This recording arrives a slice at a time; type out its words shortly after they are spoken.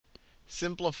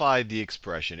simplify the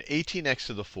expression 18x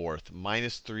to the fourth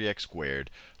minus 3x squared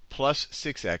plus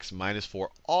 6x minus 4,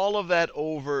 all of that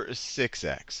over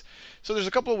 6x. So there's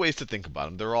a couple of ways to think about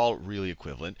them. They're all really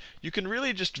equivalent. You can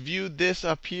really just view this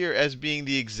up here as being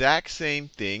the exact same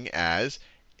thing as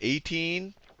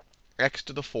 18x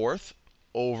to the fourth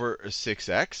over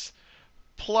 6x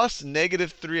plus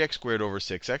negative 3x squared over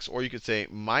 6x, or you could say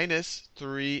minus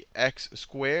 3x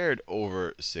squared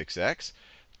over 6x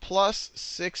plus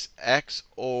 6x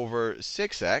over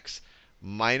 6x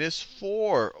minus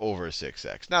 4 over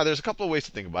 6x. Now, there's a couple of ways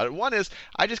to think about it. One is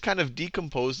I just kind of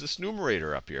decompose this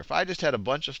numerator up here. If I just had a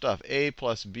bunch of stuff, a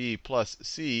plus b plus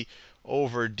c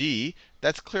over d,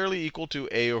 that's clearly equal to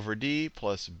a over d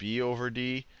plus b over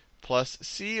d plus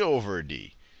c over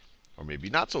d. Or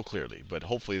maybe not so clearly, but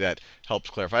hopefully that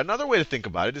helps clarify. Another way to think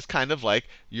about it is kind of like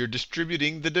you're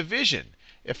distributing the division.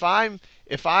 If I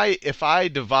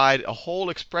divide a whole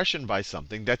expression by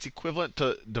something, that's equivalent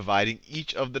to dividing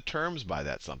each of the terms by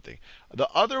that something. The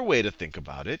other way to think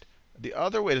about it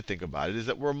is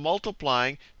that we're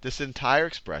multiplying this entire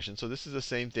expression. So this is the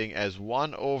same thing as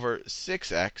 1 over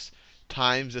 6x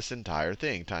times this entire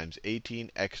thing, times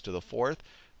 18x to the fourth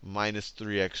minus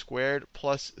 3x squared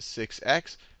plus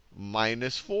 6x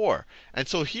minus 4. And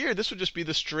so here, this would just be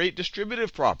the straight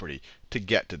distributive property to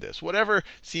get to this. Whatever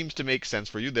seems to make sense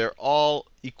for you, they're all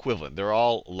equivalent. They're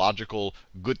all logical,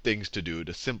 good things to do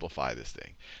to simplify this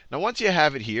thing. Now, once you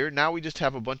have it here, now we just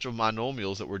have a bunch of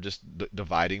monomials that we're just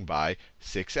dividing by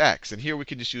 6x. And here we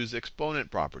can just use exponent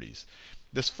properties.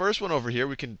 This first one over here,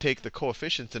 we can take the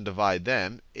coefficients and divide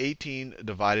them. 18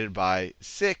 divided by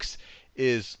 6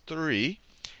 is 3.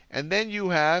 And then you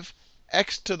have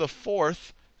x to the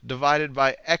fourth divided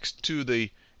by x to the,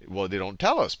 well, they don't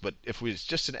tell us, but if it's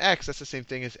just an x, that's the same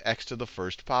thing as x to the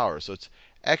first power. So it's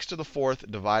x to the fourth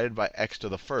divided by x to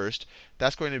the first.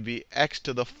 That's going to be x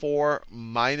to the 4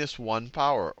 minus 1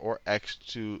 power, or x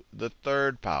to the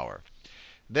third power.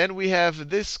 Then we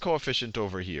have this coefficient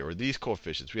over here, or these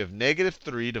coefficients. We have negative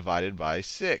 3 divided by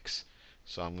 6.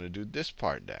 So I'm going to do this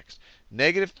part next.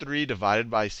 Negative 3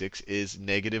 divided by 6 is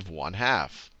negative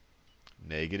 1/2.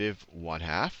 Negative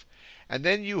 1/2. And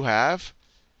then you have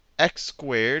x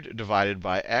squared divided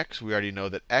by x. We already know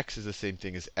that x is the same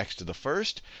thing as x to the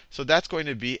first. So that's going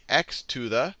to be x to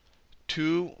the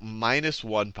 2 minus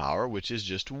 1 power, which is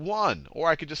just 1. Or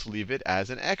I could just leave it as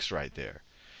an x right there.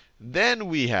 Then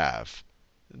we have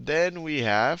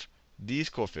these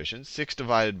coefficients. 6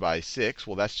 divided by 6,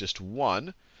 well, that's just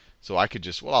 1. So I could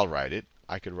just, well, I'll write it.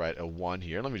 I could write a 1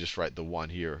 here. Let me just write the 1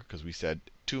 here, because we said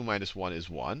 2 minus 1 is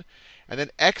 1. And then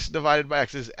x divided by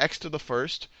x is x to the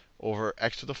first over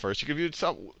x to the first. You could view it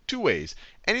two ways.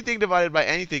 Anything divided by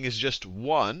anything is just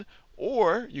 1.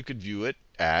 Or you could view it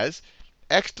as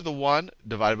x to the 1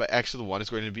 divided by x to the 1 is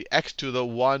going to be x to the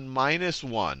 1 minus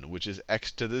 1, which is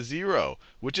x to the 0,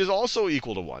 which is also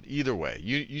equal to 1. Either way,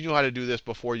 you knew how to do this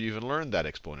before you even learned that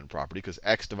exponent property, because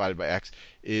x divided by x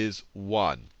is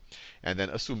 1. And then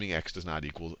assuming x does not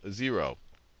equal 0.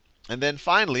 And then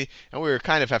finally, and we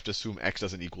kind of have to assume x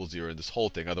doesn't equal 0 in this whole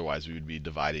thing, otherwise we would be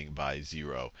dividing by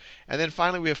 0. And then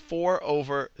finally, we have 4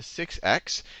 over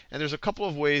 6x. And there's a couple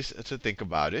of ways to think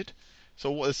about it.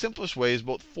 So the simplest way is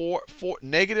both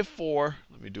negative 4,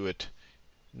 let me do it.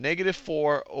 Negative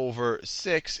 4 over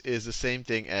 6 is the same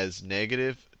thing as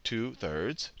negative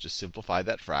 2/3. Just simplify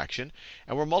that fraction.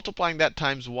 And we're multiplying that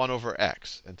times 1 over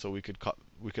x. And so we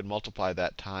could multiply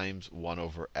that times 1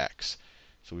 over x.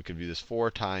 So we could view this 4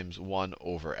 times 1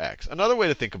 over x. Another way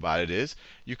to think about it is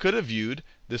you could have viewed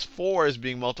this 4 as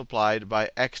being multiplied by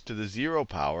x to the 0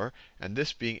 power, and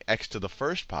this being x to the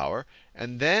first power.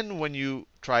 And then when you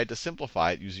tried to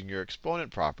simplify it using your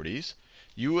exponent properties,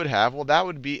 you would have, well, that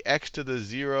would be x to the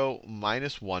 0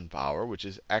 minus 1 power, which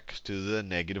is x to the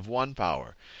negative 1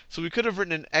 power. So we could have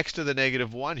written an x to the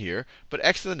negative 1 here, but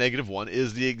x to the negative 1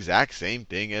 is the exact same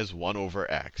thing as 1 over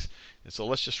x. And so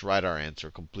let's just write our answer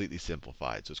completely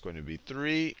simplified. So it's going to be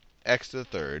 3x to the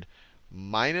third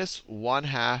minus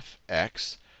 1/2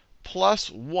 x plus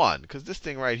 1, because this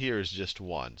thing right here is just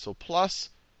 1. So plus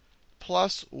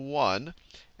 1,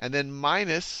 and then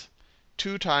minus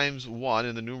 2 times 1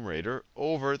 in the numerator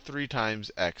over 3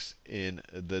 times x in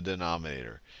the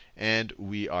denominator. And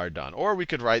we are done. Or we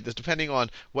could write this, depending on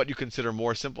what you consider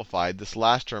more simplified, this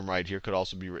last term right here could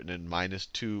also be written in minus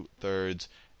 2/3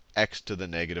 x to the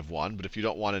negative 1. But if you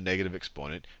don't want a negative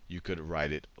exponent, you could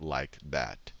write it like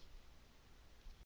that.